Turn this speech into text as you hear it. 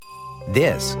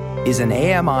This is an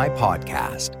AMI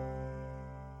podcast.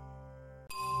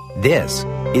 This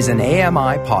is an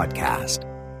AMI podcast.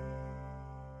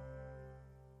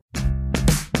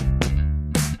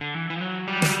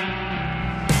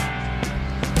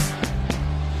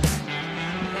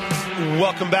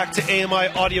 Welcome back to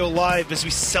AMI Audio Live as we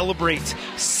celebrate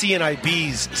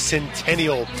CNIB's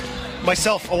centennial.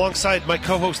 Myself, alongside my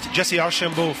co-host Jesse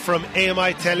Archambault from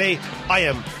AMI Tele, I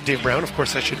am Dave Brown. Of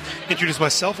course, I should introduce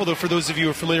myself, although for those of you who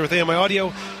are familiar with AMI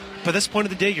Audio, by this point of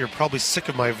the day, you're probably sick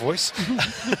of my voice.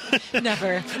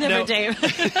 Never, Now, Dave.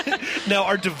 Now,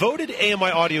 our devoted AMI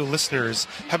Audio listeners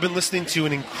have been listening to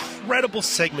an incredible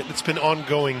segment that's been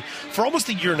ongoing for almost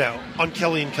a year now on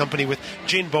Kelly and Company with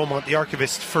Jane Beaumont, the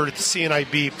archivist for the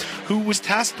CNIB, who was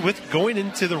tasked with going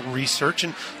into the research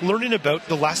and learning about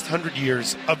the last 100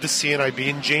 years of the CNIB.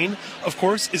 And Jane, of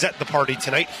course, is at the party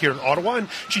tonight here in Ottawa, and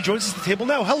she joins us at the table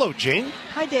now. Hello, Jane.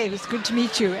 Hi, Dave. It's good to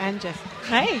meet you and Jeff.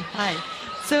 Hi.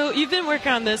 So you've been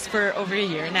working on this for over a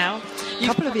year now.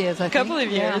 Couple of years, I think. Couple of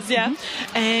years, yeah.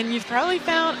 Mm-hmm. And you've probably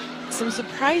found some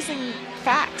surprising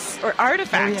facts or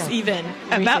artifacts even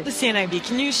about the CNIB.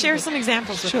 Can you share some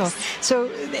examples with us? So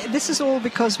this is all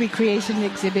because we created an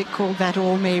exhibit called That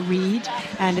All May Read,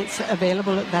 and it's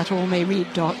available at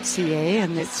thatallmayread.ca,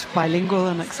 and it's bilingual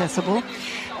and accessible.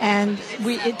 And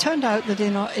it turned out that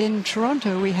in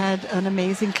Toronto we had an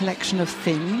amazing collection of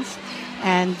things.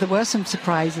 And there were some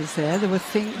surprises there.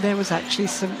 There was actually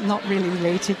some, not really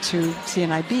related to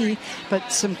CNIB,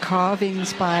 but some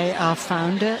carvings by our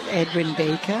founder, Edwin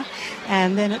Baker.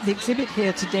 And then at the exhibit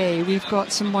here today, we've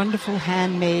got some wonderful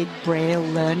handmade Braille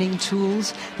learning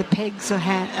tools. The pegs are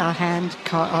hand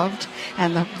carved,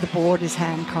 and the board is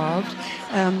hand carved.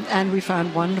 And we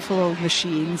found wonderful old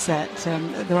machines that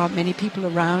there aren't many people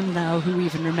around now who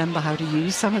even remember how to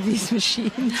use some of these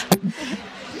machines.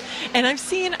 And I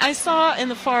saw in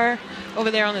the far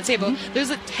over there on the table, there's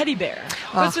a teddy bear.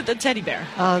 What's with the teddy bear?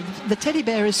 The teddy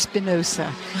bear is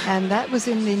Spinoza, and that was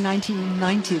in the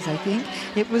 1990s, I think.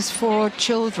 It was for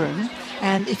children,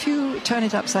 and if you turn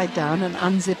it upside down and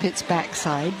unzip its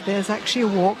backside, there's actually a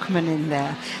Walkman in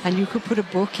there, and you could put a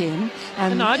book in.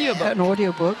 And an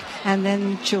audiobook. And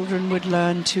then children would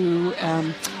learn to...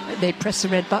 they press the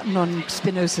red button on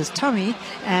Spinoza's tummy,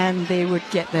 and they would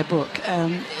get their book.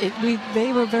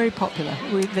 They were very popular.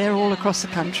 They're all across the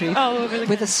country,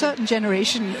 with a certain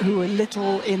generation who were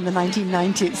little in the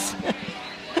 1990s.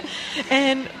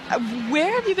 And where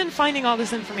have you been finding all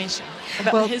this information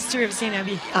about the history of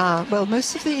CNIB?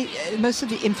 Most of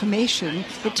the information,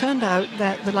 it turned out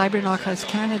that the Library and Archives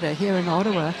Canada here in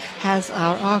Ottawa has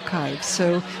our archives.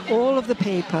 So all of the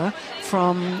paper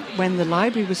from when the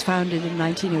library was founded in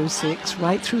 1906,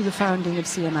 right through the founding of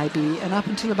CNIB, and up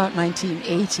until about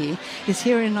 1980, is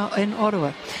here in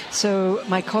Ottawa. So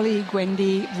my colleague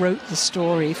Wendy wrote the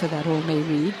story for That All May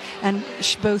Read, and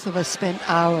both of us spent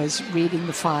hours reading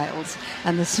the files.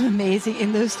 And this is amazing.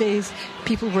 In those days,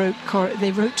 people wrote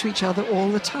to each other all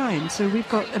the time. So we've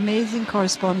got amazing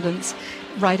correspondence.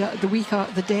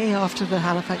 The day after the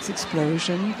Halifax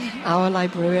explosion, our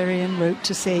librarian wrote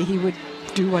to say he would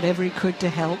do whatever he could to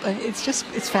help.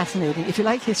 It's fascinating. If you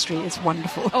like history, it's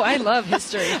wonderful. Oh, I love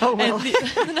history. Oh, well.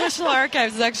 And the National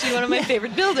Archives is actually one of my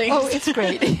favorite buildings. Oh, it's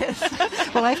great. Yes.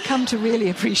 Well, I've come to really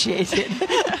appreciate it.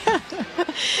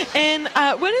 And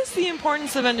what is the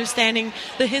importance of understanding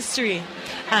the history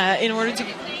in order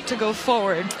to go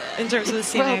forward in terms of the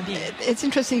CNIB? Well, it's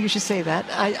interesting you should say that.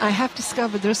 I have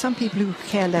discovered there are some people who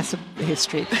care less about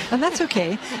history, and that's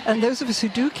okay. And those of us who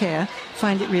do care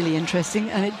find it really interesting,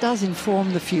 and it does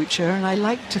inform the future. And I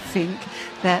like to think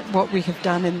that what we have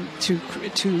done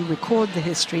to record the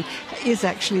history is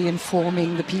actually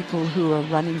informing the people who are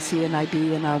running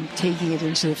CNIB and are taking it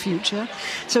into the future.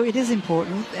 So it is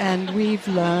important, and we've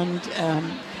learned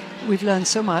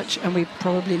so much, and we've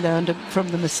probably learned from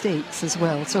the mistakes as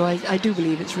well. So I do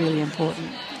believe it's really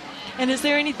important. And is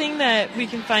there anything that we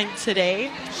can find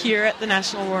today here at the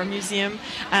National War Museum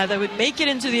that would make it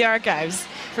into the archives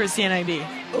for CNIB?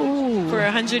 Ooh. For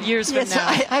 100 years from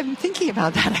now? Yes, I'm thinking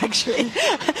about that, actually.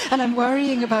 And I'm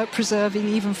worrying about preserving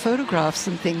even photographs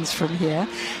and things from here.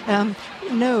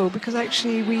 No, because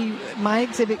actually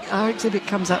our exhibit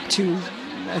comes up to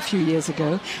a few years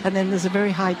ago, and then there's a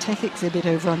very high-tech exhibit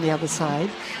over on the other side,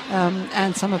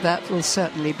 and some of that will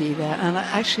certainly be there. And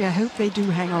I hope they do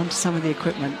hang on to some of the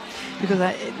equipment, because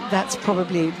that's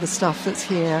probably the stuff that's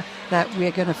here that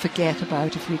we're going to forget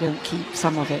about if we don't keep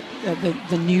some of it,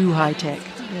 the new high-tech.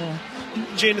 Yeah.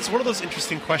 Jane, it's one of those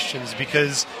interesting questions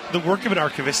because the work of an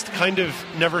archivist kind of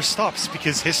never stops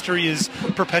because history is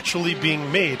perpetually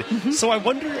being made. Mm-hmm. So I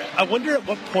wonder at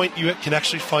what point you can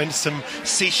actually find some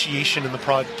satiation in the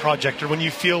project, or when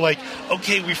you feel like,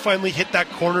 okay, we finally hit that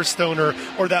cornerstone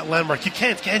or that landmark. You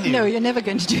can't, can you? No, you're never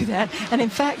going to do that. And in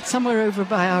fact, somewhere over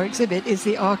by our exhibit is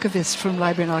the archivist from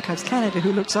Library and Archives Canada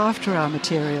who looks after our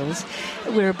materials.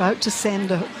 We're about to send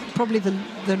probably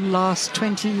the last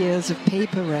 20 years of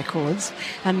paper records,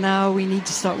 and now we need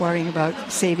to start worrying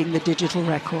about saving the digital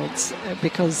records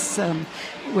because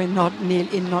we're not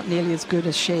nearly as good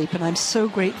a shape. And I'm so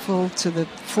grateful to the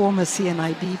former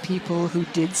CNIB people who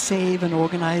did save and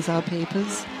organize our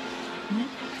papers.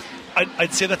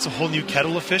 I'd say that's a whole new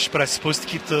kettle of fish, but I suppose to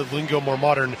keep the lingo more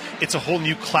modern, it's a whole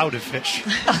new cloud of fish.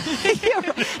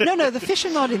 No, the fish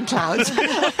are not in clouds.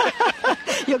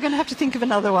 You're going to have to think of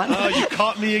another one. Oh, you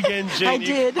caught me again, Jane. I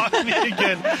did. You caught me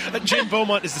again. Jane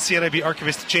Beaumont is the CNIB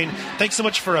archivist. Jane, thanks so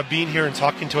much for being here and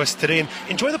talking to us today, and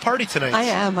enjoy the party tonight.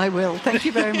 I will. Thank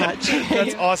you very much.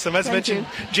 That's awesome. As mentioned,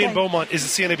 Jane Thanks. Beaumont is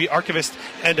the CNIB archivist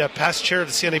and past chair of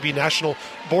the CNIB National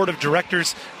Board of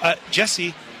Directors.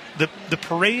 Jesse, the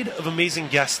parade of amazing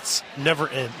guests never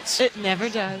ends. It never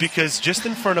does. Because just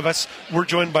in front of us, we're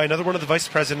joined by another one of the vice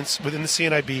presidents within the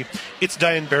CNIB. It's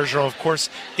Diane Bergeron, of course,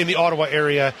 in the Ottawa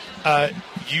area.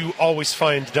 You always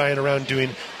find Diane around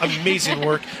doing amazing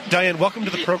work. Diane, welcome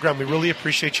to the program. We really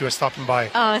appreciate you stopping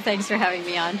by. Oh, thanks for having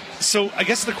me on. So I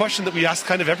guess the question that we ask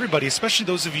kind of everybody, especially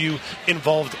those of you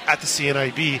involved at the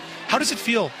CNIB, how does it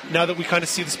feel now that we kind of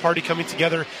see this party coming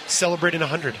together, celebrating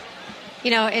 100? You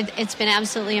know, it's been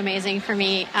absolutely amazing for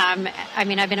me. I've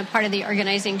been a part of the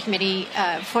organizing committee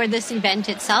for this event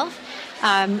itself.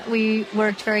 We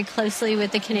worked very closely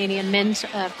with the Canadian Mint,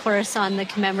 of course, on the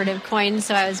commemorative coin.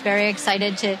 So I was very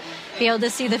excited to be able to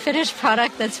see the finished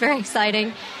product. That's very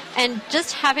exciting. And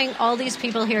just having all these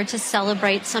people here to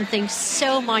celebrate something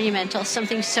so monumental,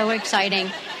 something so exciting,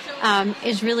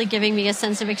 is really giving me a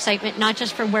sense of excitement, not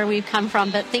just for where we've come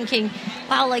from, but thinking,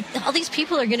 wow, like all these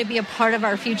people are going to be a part of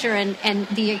our future, and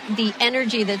the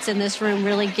energy that's in this room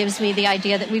really gives me the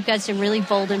idea that we've got some really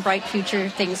bold and bright future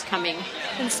things coming.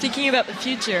 And speaking about the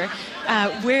future,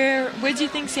 where do you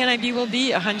think CNIB will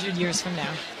be 100 years from now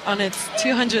on its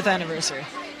 200th anniversary?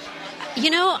 You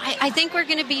know, I think we're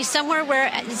going to be somewhere where.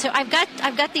 So I've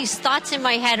got these thoughts in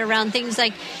my head around things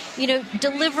like, you know,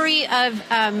 delivery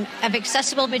of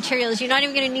accessible materials. You're not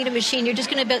even going to need a machine. You're just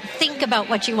going to think about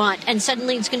what you want, and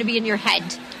suddenly it's going to be in your head,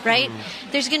 right?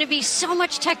 There's going to be so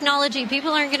much technology.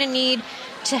 People aren't going to need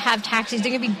to have taxis.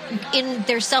 They're going to be in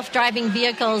their self-driving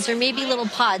vehicles, or maybe little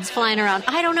pods flying around.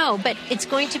 I don't know, but it's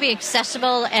going to be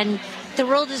accessible, and the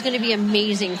world is going to be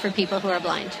amazing for people who are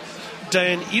blind.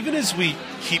 Diane, even as we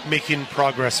keep making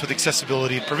progress with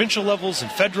accessibility at provincial levels and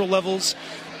federal levels,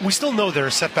 we still know there are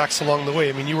setbacks along the way.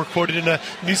 I mean, you were quoted in a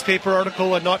newspaper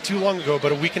article not too long ago,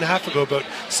 about a week and a half ago, about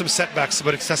some setbacks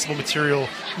about accessible material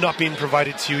not being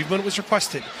provided to you, even when it was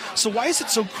requested. So why is it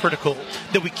so critical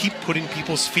that we keep putting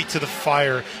people's feet to the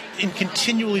fire in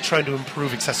continually trying to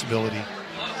improve accessibility?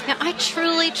 Now, I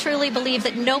truly, truly believe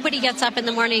that nobody gets up in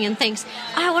the morning and thinks,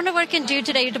 I wonder what I can do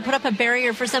today to put up a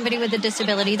barrier for somebody with a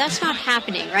disability. That's not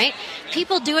happening, right?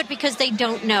 People do it because they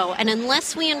don't know. And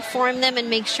unless we inform them and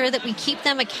make sure that we keep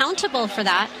them accountable for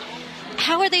that,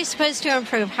 how are they supposed to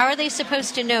improve? How are they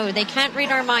supposed to know? They can't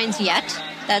read our minds yet.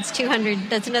 That's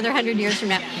another 100 years from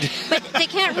now. But they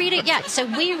can't read it yet. So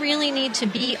we really need to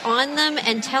be on them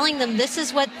and telling them this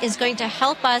is what is going to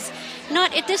help us.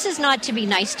 This is not to be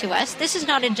nice to us. This is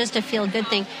not just a feel-good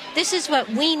thing. This is what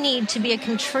we need to be a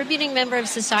contributing member of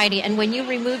society. And when you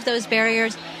remove those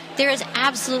barriers, there is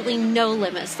absolutely no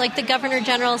limits. Like the Governor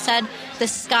General said, the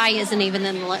sky isn't even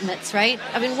in the limits, right?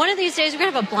 I mean, one of these days we're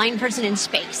going to have a blind person in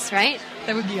space, right?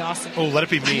 That would be awesome. Oh, let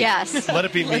it be me. Yes. Let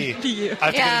it be me. Let it be you. I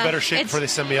have to get in better shape before they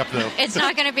send me up, though. It's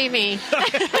not going to be me.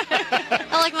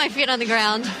 I like my feet on the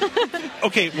ground.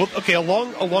 Okay,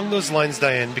 along those lines,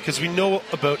 Diane, because we know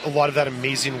about a lot of that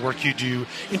amazing work you do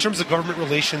in terms of government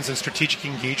relations and strategic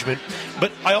engagement,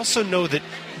 but I also know that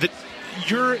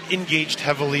you're engaged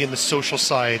heavily in the social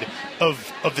side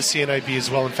of the CNIB as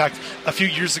well. In fact, a few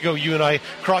years ago, you and I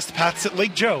crossed paths at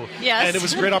Lake Joe. Yes. And it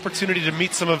was a great opportunity to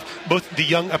meet some of both the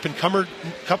young up-and-comers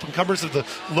of the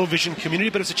low-vision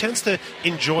community, but it was a chance to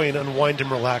enjoy and unwind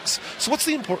and relax. So what's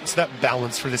the importance of that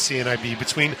balance for the CNIB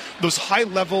between those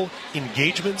high-level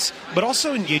engagements, but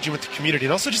also engaging with the community,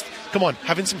 and also just,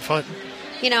 having some fun?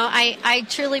 You know, I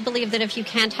truly believe that if you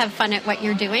can't have fun at what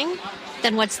you're doing,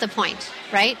 then what's the point,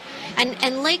 right?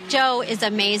 And Lake Joe is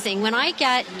amazing. When I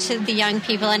get to the young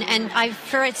people, and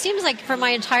it seems like for my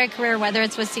entire career, whether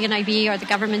it's with CNIB or the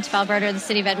government of Alberta or the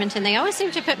city of Edmonton, they always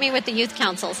seem to put me with the youth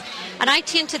councils. And I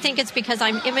tend to think it's because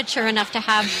I'm immature enough to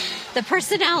have the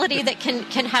personality that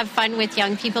can have fun with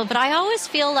young people. But I always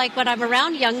feel like when I'm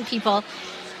around young people,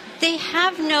 they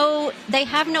have no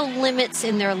limits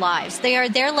in their lives.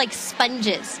 They're like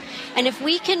sponges. And if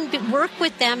we can work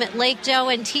with them at Lake Joe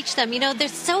and teach them, they're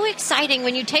so exciting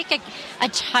when you take a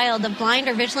child, a blind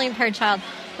or visually impaired child,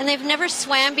 and they've never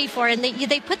swam before, and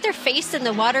they put their face in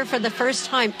the water for the first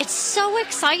time. It's so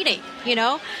exciting,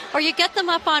 Or you get them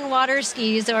up on water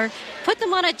skis or put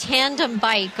them on a tandem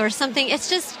bike or something.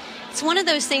 It's one of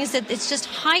those things that it's just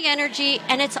high energy,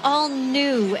 and it's all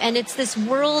new, and it's this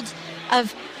world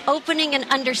of opening and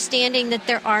understanding that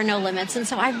there are no limits. And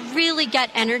so I really get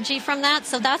energy from that.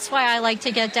 So that's why I like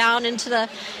to get down into the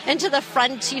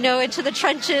front, into the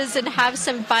trenches and have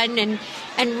some fun and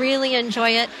really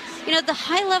enjoy it. The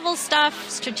high level stuff,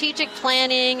 strategic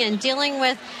planning and dealing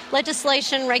with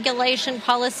legislation, regulation,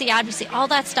 policy, advocacy, all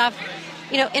that stuff,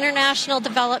 international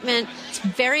development, it's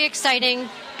very exciting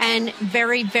and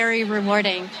very, very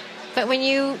rewarding. But when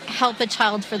you help a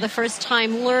child for the first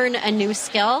time learn a new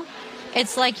skill,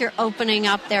 it's like you're opening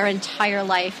up their entire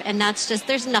life, and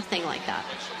there's nothing like that.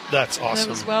 That's awesome. That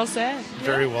was well said.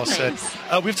 Very well said.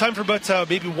 We have time for about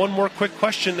maybe one more quick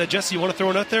question. Jesse, you want to throw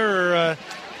one out there? Or,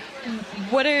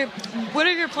 What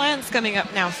are your plans coming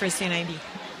up now for CNIB?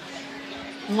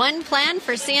 One plan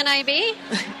for CNIB?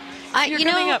 Your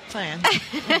coming up plan.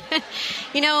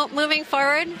 Moving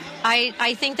forward,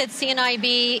 I think that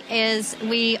CNIB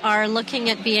we are looking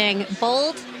at being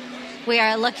bold. We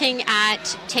are looking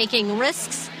at taking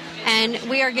risks, and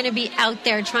we are going to be out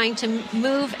there trying to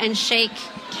move and shake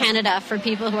Canada for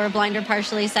people who are blind or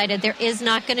partially sighted. There is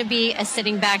not going to be a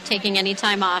sitting back taking any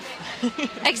time off,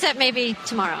 except maybe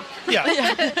tomorrow. Yeah,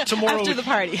 tomorrow. After the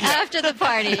party. Yeah. After the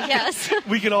party, yes.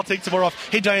 We can all take tomorrow off.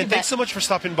 Hey, Diane, thanks so much for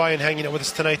stopping by and hanging out with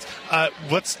us tonight.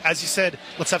 As you said,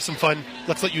 let's have some fun.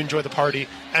 Let's let you enjoy the party,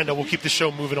 and we'll keep the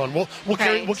show moving on. We'll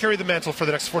carry the mantle for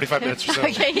the next 45 minutes or so.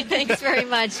 Okay, thanks very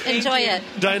much. Enjoy it.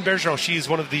 Diane Bergeron, she's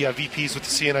one of the VPs with the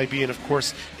CNIB, and of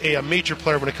course a major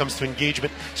player when it comes to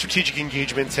engagement, strategic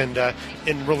engagement, and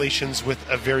in relations with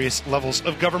various levels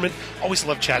of government. Always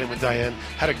love chatting with Diane.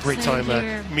 Had a great time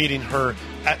meeting her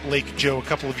at Lake Joe a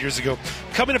couple of years ago.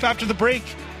 Coming up after the break,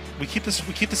 we keep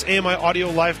this AMI Audio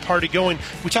Live party going.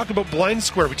 We talk about Blind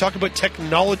Square. We talk about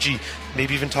technology.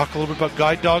 Maybe even talk a little bit about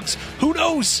guide dogs. Who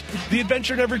knows? The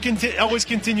adventure always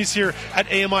continues here at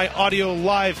AMI Audio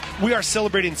Live. We are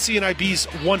celebrating CNIB's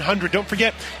 100. Don't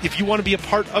forget, if you want to be a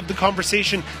part of the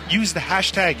conversation, use the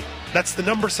hashtag. That's the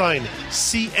number sign,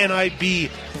 CNIB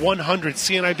 100,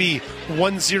 CNIB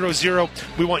 100.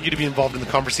 We want you to be involved in the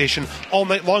conversation all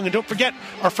night long. And don't forget,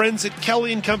 our friends at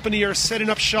Kelly & Company are setting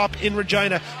up shop in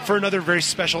Regina for another very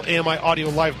special AMI Audio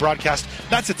Live broadcast.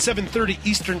 That's at 7:30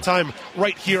 Eastern Time,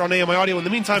 right here on AMI Audio. In the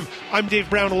meantime, I'm Dave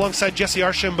Brown alongside Jesse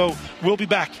Archambault. We'll be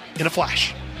back in a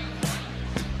flash.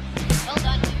 Well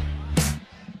done.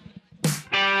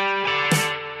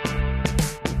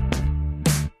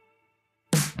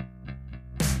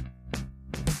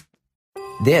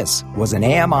 This was an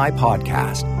AMI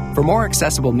podcast. For more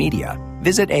accessible media,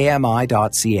 visit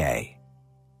ami.ca.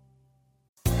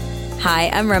 Hi,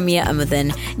 I'm Ramya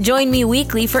Amudan. Join me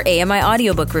weekly for AMI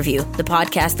Audiobook Review, the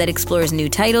podcast that explores new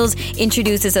titles,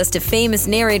 introduces us to famous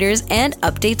narrators, and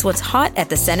updates what's hot at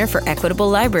the Center for Equitable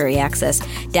Library Access.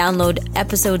 Download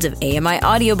episodes of AMI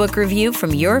Audiobook Review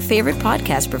from your favorite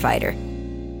podcast provider.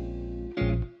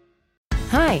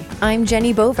 Hi, I'm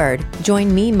Jenny Bovard.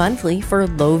 Join me monthly for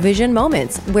Low Vision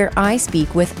Moments, where I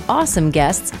speak with awesome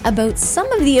guests about some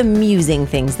of the amusing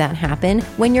things that happen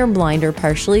when you're blind or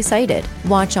partially sighted.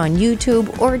 Watch on YouTube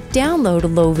or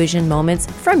download Low Vision Moments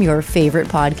from your favorite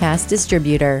podcast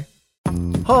distributor.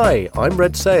 Hi, I'm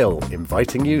Red Sail,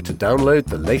 inviting you to download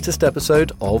the latest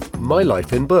episode of My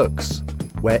Life in Books,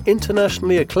 where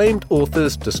internationally acclaimed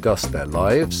authors discuss their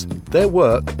lives, their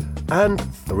work, and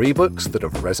 3 books that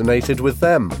have resonated with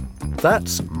them.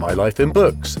 That's My Life in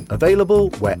Books,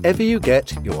 available wherever you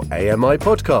get your AMI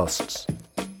podcasts.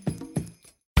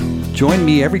 Join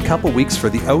me every couple weeks for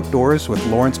the Outdoors with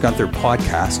Lawrence Gunther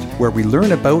podcast, where we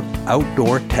learn about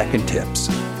outdoor tech and tips.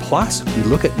 Plus, we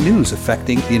look at news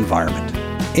affecting the environment.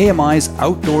 AMI's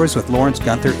Outdoors with Lawrence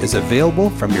Gunther is available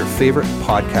from your favorite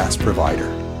podcast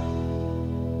provider.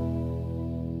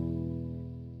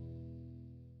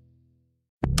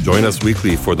 Join us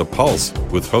weekly for The Pulse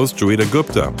with host Joeita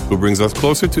Gupta, who brings us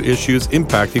closer to issues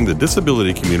impacting the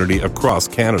disability community across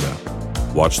Canada.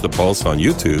 Watch The Pulse on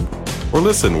YouTube or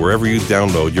listen wherever you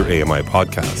download your AMI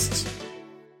podcasts.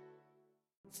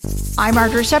 I'm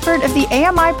Margaret Shepard of the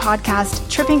AMI podcast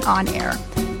Tripping On Air.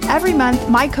 Every month,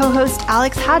 my co-host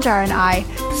Alex Hajar and I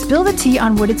spill the tea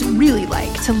on what it's really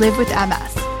like to live with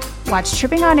MS. Watch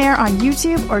Tripping On Air on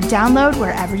YouTube or download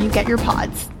wherever you get your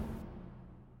pods.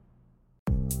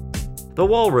 The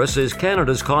Walrus is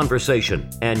Canada's conversation,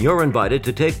 and you're invited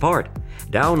to take part.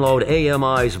 Download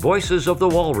AMI's Voices of the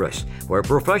Walrus, where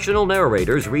professional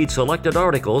narrators read selected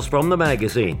articles from the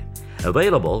magazine.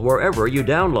 Available wherever you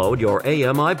download your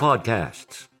AMI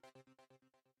podcasts.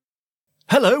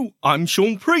 Hello, I'm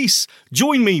Sean Priest.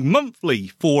 Join me monthly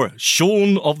for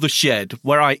Shaun of the Shed,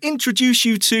 where I introduce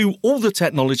you to all the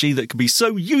technology that can be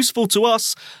so useful to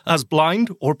us as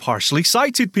blind or partially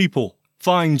sighted people.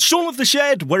 Find Shaun of the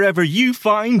Shed wherever you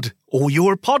find all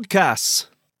your podcasts.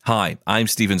 Hi, I'm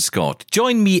Stephen Scott.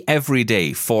 Join me every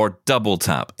day for Double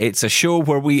Tap. It's a show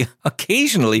where we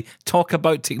occasionally talk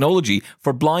about technology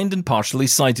for blind and partially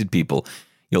sighted people.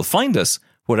 You'll find us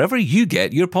wherever you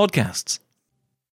get your podcasts.